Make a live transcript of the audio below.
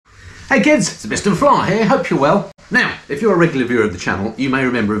Hey kids, it's Mr. Fly here, hope you're well. Now, if you're a regular viewer of the channel, you may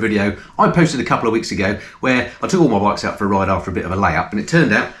remember a video I posted a couple of weeks ago where I took all my bikes out for a ride after a bit of a layup, and it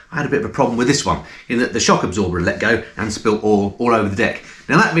turned out I had a bit of a problem with this one, in that the shock absorber had let go and spilt oil all over the deck.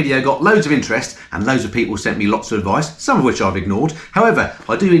 Now that video got loads of interest and loads of people sent me lots of advice, some of which I've ignored. However,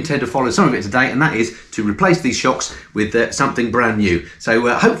 I do intend to follow some of it today, and that is to replace these shocks with something brand new. So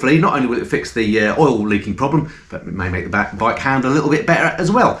hopefully not only will it fix the oil leaking problem, but it may make the bike handle a little bit better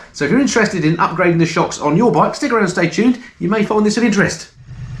as well. So if you're interested in upgrading the shocks on your bike, stick around and stay tuned. You may find this of interest.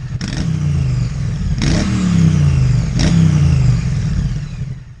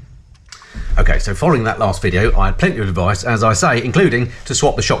 Okay, so following that last video, I had plenty of advice, as I say, including to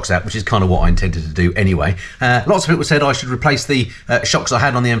swap the shocks out, which is kind of what I intended to do anyway. Lots of people said I should replace the shocks I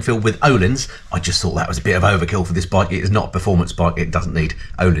had on the Enfield with Öhlins. I just thought that was a bit of overkill for this bike. It is not a performance bike. It doesn't need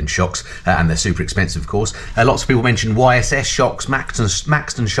Öhlins shocks, and they're super expensive, of course. Lots of people mentioned YSS shocks,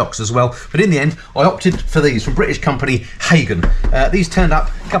 Maxton shocks as well, but in the end, I opted for these from British company Hagen. These turned up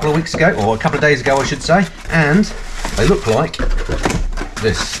a couple of weeks ago, or a couple of days ago, I should say, and they look like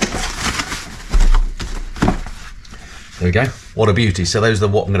this. There we go, what a beauty. So those are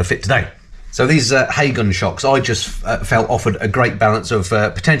what I'm going to fit today. So these Hagen shocks, I just felt offered a great balance of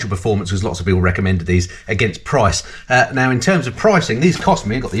potential performance, because lots of people recommended these, against price. Now in terms of pricing, these cost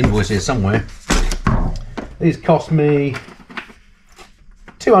me, I've got the invoice here somewhere, these cost me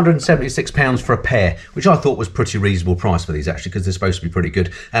 £276 for a pair, which I thought was pretty reasonable price for these actually, because they're supposed to be pretty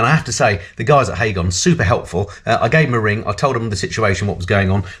good. And I have to say, the guys at Hagen, super helpful. I gave them a ring, I told them the situation, what was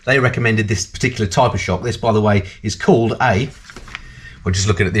going on. They recommended this particular type of shock. This, by the way, is called we're just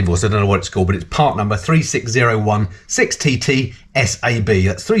looking at the invoice, I don't know what it's called, but it's part number 3601 6TT SAB.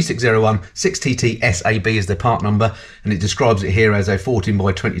 That's 3601 6TT SAB is the part number, and it describes it here as a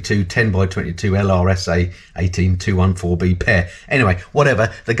 14x22 10x22 LRSA 18214B pair. Anyway,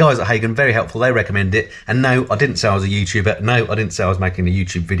 whatever, the guys at Hagen, very helpful, they recommend it. And no, I didn't say I was a YouTuber, no, I didn't say I was making a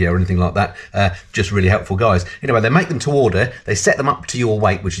YouTube video or anything like that, just really helpful guys. Anyway, they make them to order, they set them up to your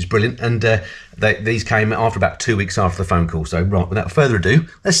weight, which is brilliant, and these came after about 2 weeks after the phone call. So right, without further ado,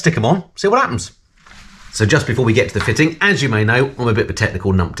 let's stick them on, see what happens. So just before we get to the fitting, as you may know, I'm a bit of a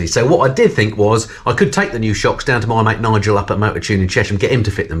technical numpty. So what I did think was I could take the new shocks down to my mate Nigel up at Motor Tune in Chesham, get him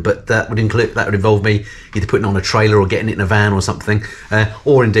to fit them, but that would involve me either putting on a trailer or getting it in a van or something,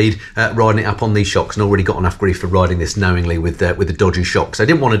 or indeed riding it up on these shocks, and already got enough grief for riding this knowingly with the dodgy shocks. I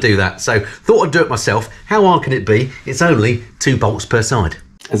didn't want to do that, so thought I'd do it myself. How hard can it be? It's only 2 bolts per side.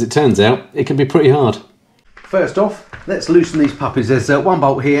 As it turns out, it can be pretty hard. First off, let's loosen these puppies. There's one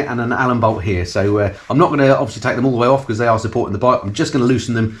bolt here and an Allen bolt here, so I'm not going to obviously take them all the way off because they are supporting the bike. I'm just going to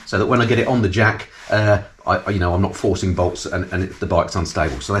loosen them so that when I get it on the jack, I'm not forcing bolts and the bike's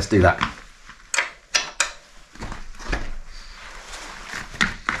unstable. So let's do that.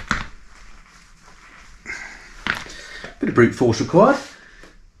 Bit of brute force required.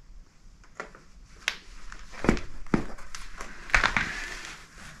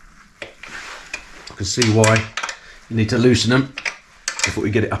 I can see why you need to loosen them before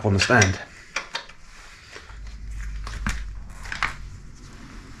we get it up on the stand.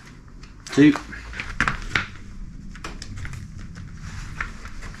 Two.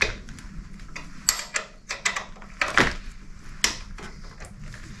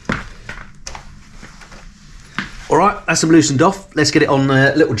 All right, that's them loosened off. Let's get it on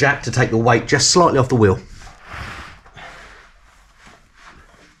a little jack to take the weight just slightly off the wheel.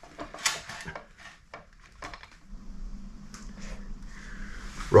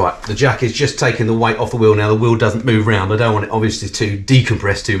 Right, the jack is just taking the weight off the wheel now. The wheel doesn't move around. I don't want it obviously to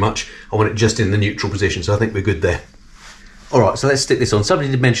decompress too much. I want it just in the neutral position, so I think we're good there. All right, so let's stick this on.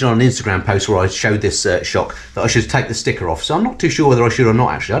 Somebody did mention on an Instagram post where I showed this shock that I should take the sticker off, so I'm not too sure whether I should or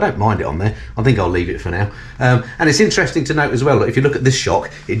not actually. I don't mind it on there. I think I'll leave it for now. And it's interesting to note as well that if you look at this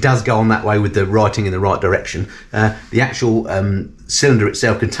shock, it does go on that way with the writing in the right direction. The actual cylinder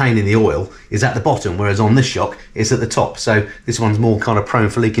itself containing the oil is at the bottom, whereas on this shock it's at the top. So this one's more kind of prone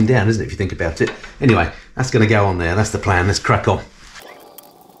for leaking down, isn't it, if you think about it? Anyway, that's going to go on there. That's the plan. Let's crack on.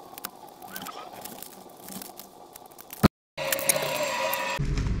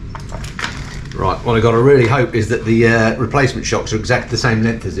 Right, what I've got to really hope is that the replacement shocks are exactly the same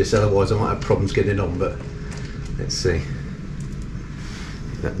length as this, otherwise I might have problems getting it on, but let's see.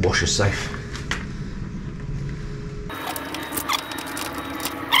 That washer's safe.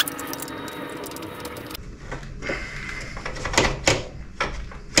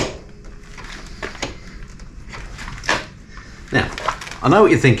 Now, I know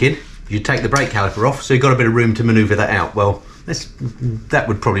what you're thinking. You take the brake caliper off, so you've got a bit of room to manoeuvre that out. Well, that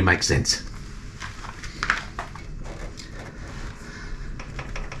would probably make sense.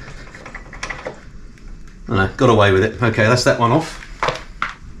 I know, got away with it. Okay, that's that one off.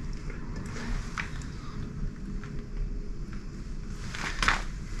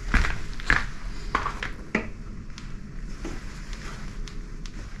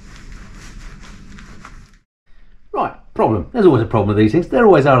 Right, problem. There's always a problem with these things. They're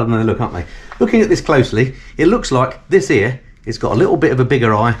always harder than they look, aren't they? Looking at this closely, it looks like this here, it's got a little bit of a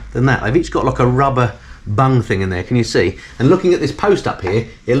bigger eye than that. They've each got like a rubber bung thing in there, can you see? And looking at this post up here,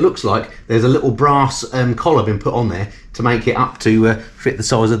 it looks like there's a little brass collar been put on there to make it up to fit the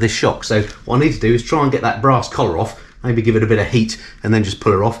size of this shock. So what I need to do is try and get that brass collar off, maybe give it a bit of heat and then just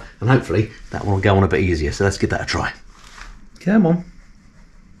pull her off, and hopefully that one will go on a bit easier. So let's give that a try. Come on.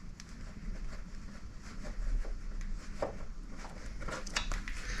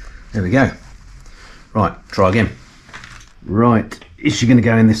 There we go. Right, try again. Right, is she going to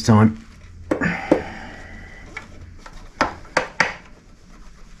go in this time?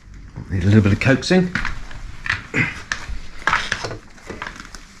 Need a little bit of coaxing.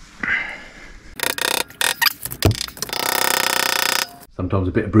 Sometimes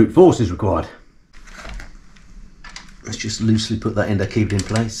a bit of brute force is required. Let's just loosely put that endo cable in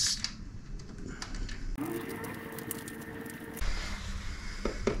place.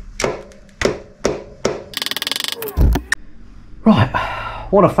 Right,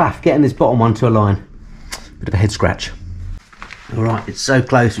 what a faff getting this bottom one to align. Bit of a head scratch. All right, it's so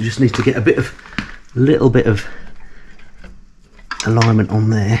close. We just need to get a little bit of alignment on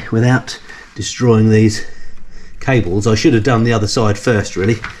there without destroying these cables. I should have done the other side first,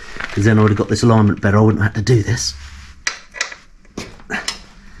 really, because then I would have got this alignment better. I wouldn't have had to do this. I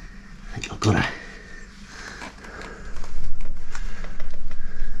think I've got to.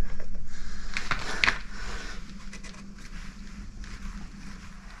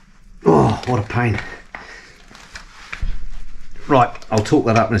 Oh, what a pain. Right, I'll talk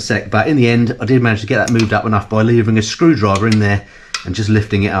that up in a sec, but in the end I did manage to get that moved up enough by leaving a screwdriver in there and just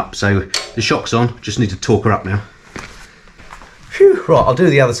lifting it up. So the shock's on, just need to torque her up now. Phew. Right, I'll do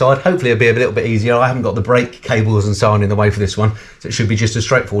the other side. Hopefully it'll be a little bit easier. I haven't got the brake cables and so on in the way for this one, so it should be just a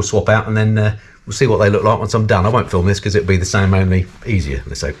straightforward swap out, and then we'll see what they look like once I'm done. I won't film this because it'll be the same, only easier,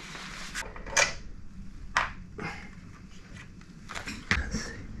 let's hope.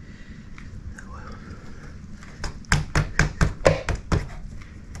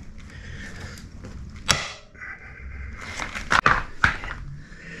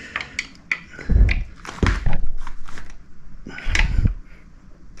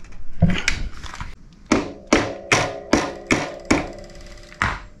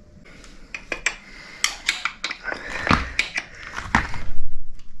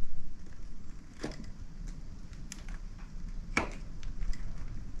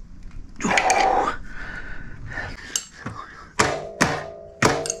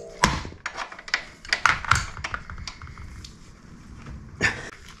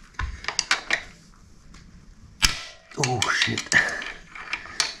 Oh shit.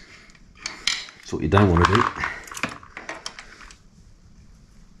 That's what you don't want to do.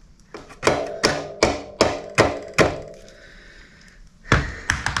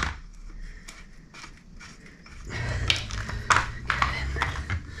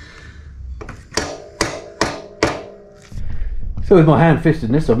 So with my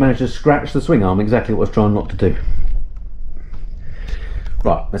hand-fistedness, I've managed to scratch the swing arm, exactly what I was trying not to do.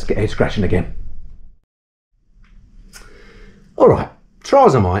 Right, let's get head scratching again. Alright, try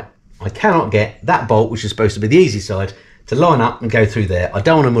as I might, I cannot get that bolt, which is supposed to be the easy side, to line up and go through there. I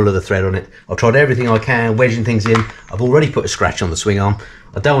don't want to muller the thread on it. I've tried everything I can, wedging things in. I've already put a scratch on the swing arm.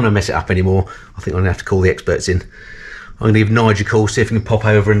 I don't want to mess it up anymore. I think I'm going to have to call the experts in. I'm going to give Nigel a call, see if he can pop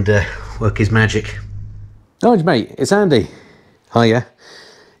over and work his magic. Nigel, mate, it's Andy. Hiya.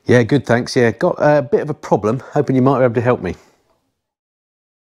 Yeah, good, thanks. Yeah, got a bit of a problem. Hoping you might be able to help me.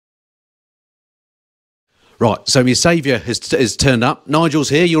 Right, so your saviour has turned up. Nigel's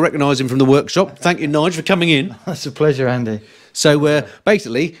here. You'll recognise him from the workshop. Thank you, Nigel, for coming in. That's a pleasure, Andy. So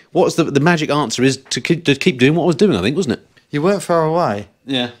basically, what's the magic answer is to keep doing what I was doing, I think, wasn't it? You weren't far away.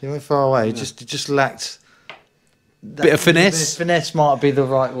 Yeah. You weren't far away. Yeah. It just lacked... Bit of finesse. Finesse might be the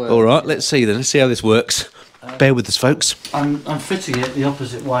right word. All right, let's see then. Let's see how this works. Bear with us, folks. I'm fitting it the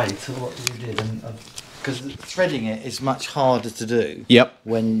opposite way to what you did, because threading it is much harder to do. Yep.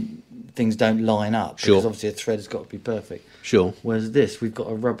 When things don't line up. Sure. Because obviously a thread has got to be perfect. Sure. Whereas this, we've got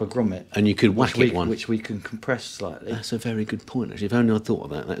a rubber grommet. And you could whack it one. Which we can compress slightly. That's a very good point, actually. If only I'd thought of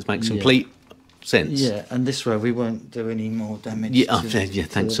that. That makes complete sense. Yeah, and this way we won't do any more damage. Yeah,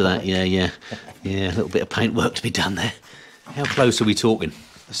 thanks for that. Yeah, yeah. Yeah, a little bit of paint work to be done there. How close are we talking?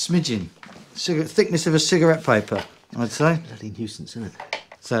 A smidgen. Thickness of a cigarette paper, I'd say. Bloody nuisance, isn't it?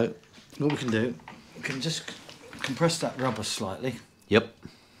 So, what we can do, You can just compress that rubber slightly. Yep.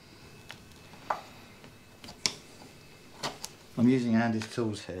 I'm using Andy's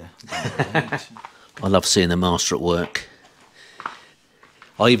tools here. I love seeing the master at work.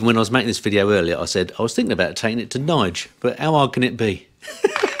 Even when I was making this video earlier, I said I was thinking about taking it to Nige, but how hard can it be?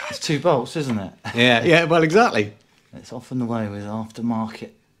 It's 2 bolts, isn't it? Yeah, well, exactly. It's often the way with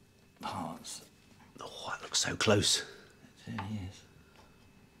aftermarket parts. Oh, that looks so close. It really is.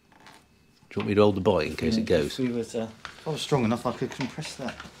 Do you want me to hold the bike in case it goes? If I was strong enough, I could compress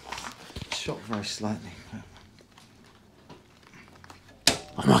that shock very slightly.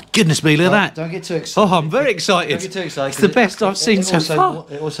 Oh my goodness me, look at that. Don't get too excited. Oh, I'm very excited. Don't get too excited. It's the best I've seen so far.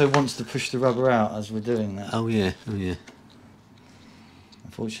 It also wants to push the rubber out as we're doing that. Oh yeah, oh yeah.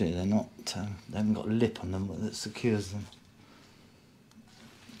 Unfortunately, they're not. They haven't got a lip on them that secures them.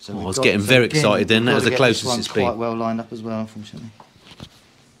 So I was getting very excited then. That was the closest it's been. Quite well lined up as well, unfortunately.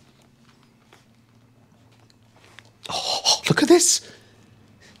 Oh, look at this.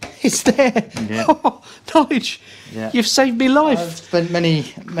 It's there. Yeah. Oh, Nige, yeah. You've saved me life. I've spent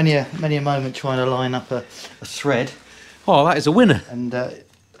many a moment trying to line up a thread. Oh, that is a winner. And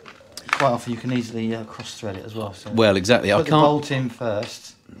quite often you can easily cross-thread it as well. So well, exactly. I can't. Put the bolt in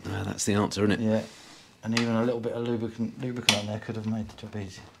first. No, that's the answer, isn't it? Yeah. And even a little bit of lubricant on there could have made the job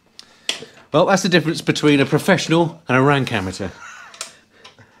easy. Well, that's the difference between a professional and a rank amateur.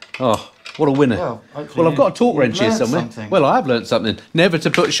 Oh, what a winner. Well, I've got a torque wrench here somewhere. Something. Well, I have learnt something. Never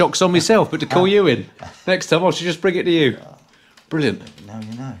to put shocks on myself, but to call you in. Next time, I should just bring it to you. Brilliant. Now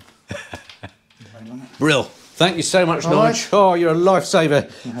you know. Brill. Thank you so much, Nige. Right. Oh, you're a lifesaver.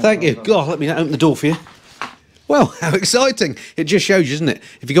 Thank you. God, let me open the door for you. Well, how exciting. It just shows you, doesn't it?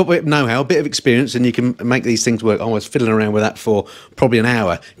 If you've got a bit of know-how, a bit of experience, and you can make these things work. I was fiddling around with that for probably an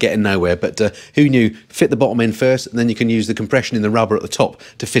hour, getting nowhere. But who knew? Fit the bottom end first, and then you can use the compression in the rubber at the top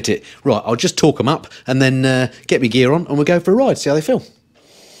to fit it. Right, I'll just torque them up, and then get my gear on, and we'll go for a ride, see how they feel.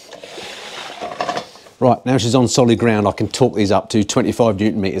 Right, now she's on solid ground, I can torque these up to 25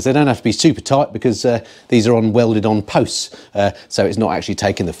 Newton meters. They don't have to be super tight because these are welded on posts, so it's not actually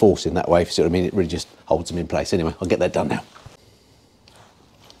taking the force in that way, if you see what I mean. It really just holds them in place. Anyway, I'll get that done now.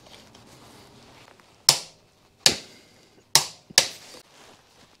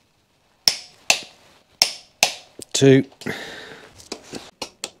 Two.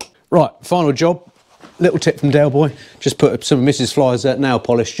 Right, final job. Little tip from Dale Boy, just put some of Mrs. Fly's nail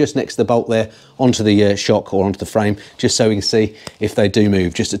polish just next to the bolt there onto the shock or onto the frame, just so we can see if they do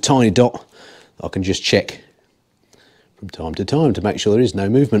move. Just a tiny dot. I can just check from time to make sure there is no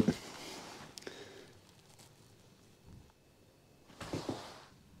movement.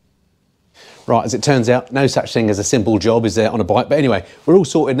 Right, as it turns out, no such thing as a simple job is there on a bike. But anyway, we're all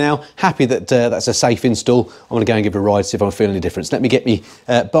sorted now. Happy that that's a safe install. I'm going to go and give it a ride, see if I feel any difference. Let me get me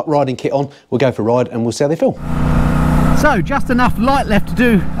butt riding kit on. We'll go for a ride and we'll see how they feel. So, just enough light left to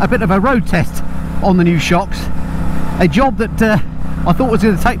do a bit of a road test on the new shocks. A job that I thought was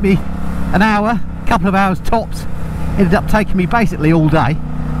going to take me an hour, a couple of hours tops. Ended up taking me basically all day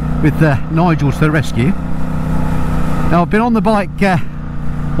with Nigel to the rescue. Now, I've been on the bike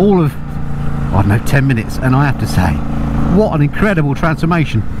all of, I don't know, 10 minutes, and I have to say, what an incredible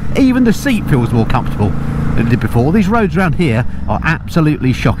transformation. Even the seat feels more comfortable than it did before. These roads around here are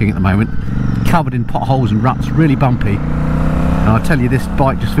absolutely shocking at the moment, covered in potholes and ruts, really bumpy, and I tell you, this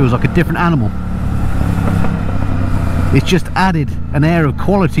bike just feels like a different animal. It's just added an air of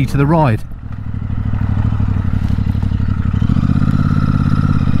quality to the ride.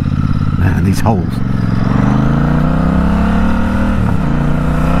 Man, these holes.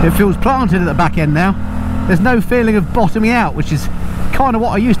 It feels planted at the back end now. There's no feeling of bottoming out, which is kind of what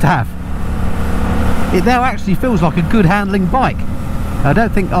I used to have. It now actually feels like a good handling bike. I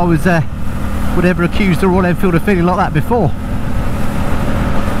don't think I was would ever accuse the Royal Enfield of feeling like that before.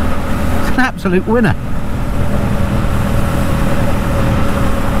 It's an absolute winner.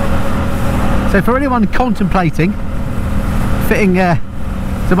 So for anyone contemplating fitting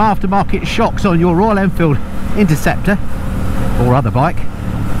some aftermarket shocks on your Royal Enfield Interceptor or other bike,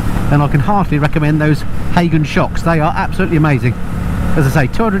 then I can heartily recommend those Hagen shocks. They are absolutely amazing. As I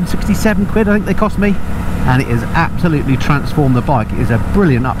say, 267 quid I think they cost me, and it has absolutely transformed the bike. It is a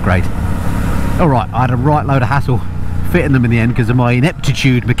brilliant upgrade. Alright, I had a right load of hassle fitting them in the end because of my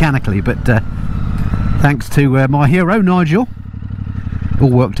ineptitude mechanically, but thanks to my hero Nigel, it all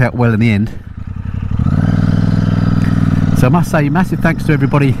worked out well in the end. So I must say, massive thanks to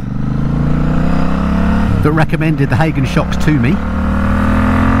everybody that recommended the Hagen shocks to me.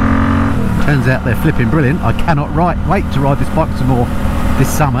 Turns out they're flipping brilliant. I cannot wait to ride this bike some more this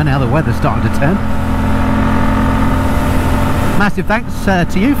summer now the weather's starting to turn. Massive thanks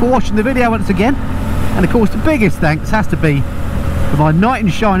to you for watching the video once again. And of course the biggest thanks has to be for my knight in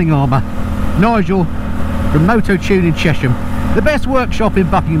shining armour, Nigel from Moto Tune in Chesham, the best workshop in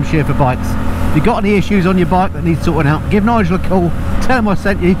Buckinghamshire for bikes. If you've got any issues on your bike that needs sorting out, give Nigel a call, tell him I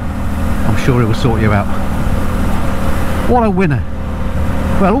sent you, I'm sure he will sort you out. What a winner.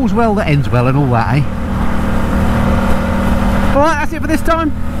 Well, all's well that ends well and all that, eh? Alright, that's it for this time.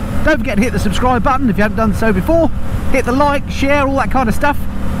 Don't forget to hit the subscribe button if you haven't done so before. Hit the like, share, all that kind of stuff.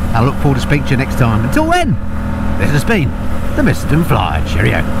 I look forward to speaking to you next time. Until then, this has been the Mr. Fly.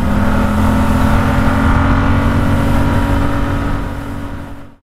 Cheerio.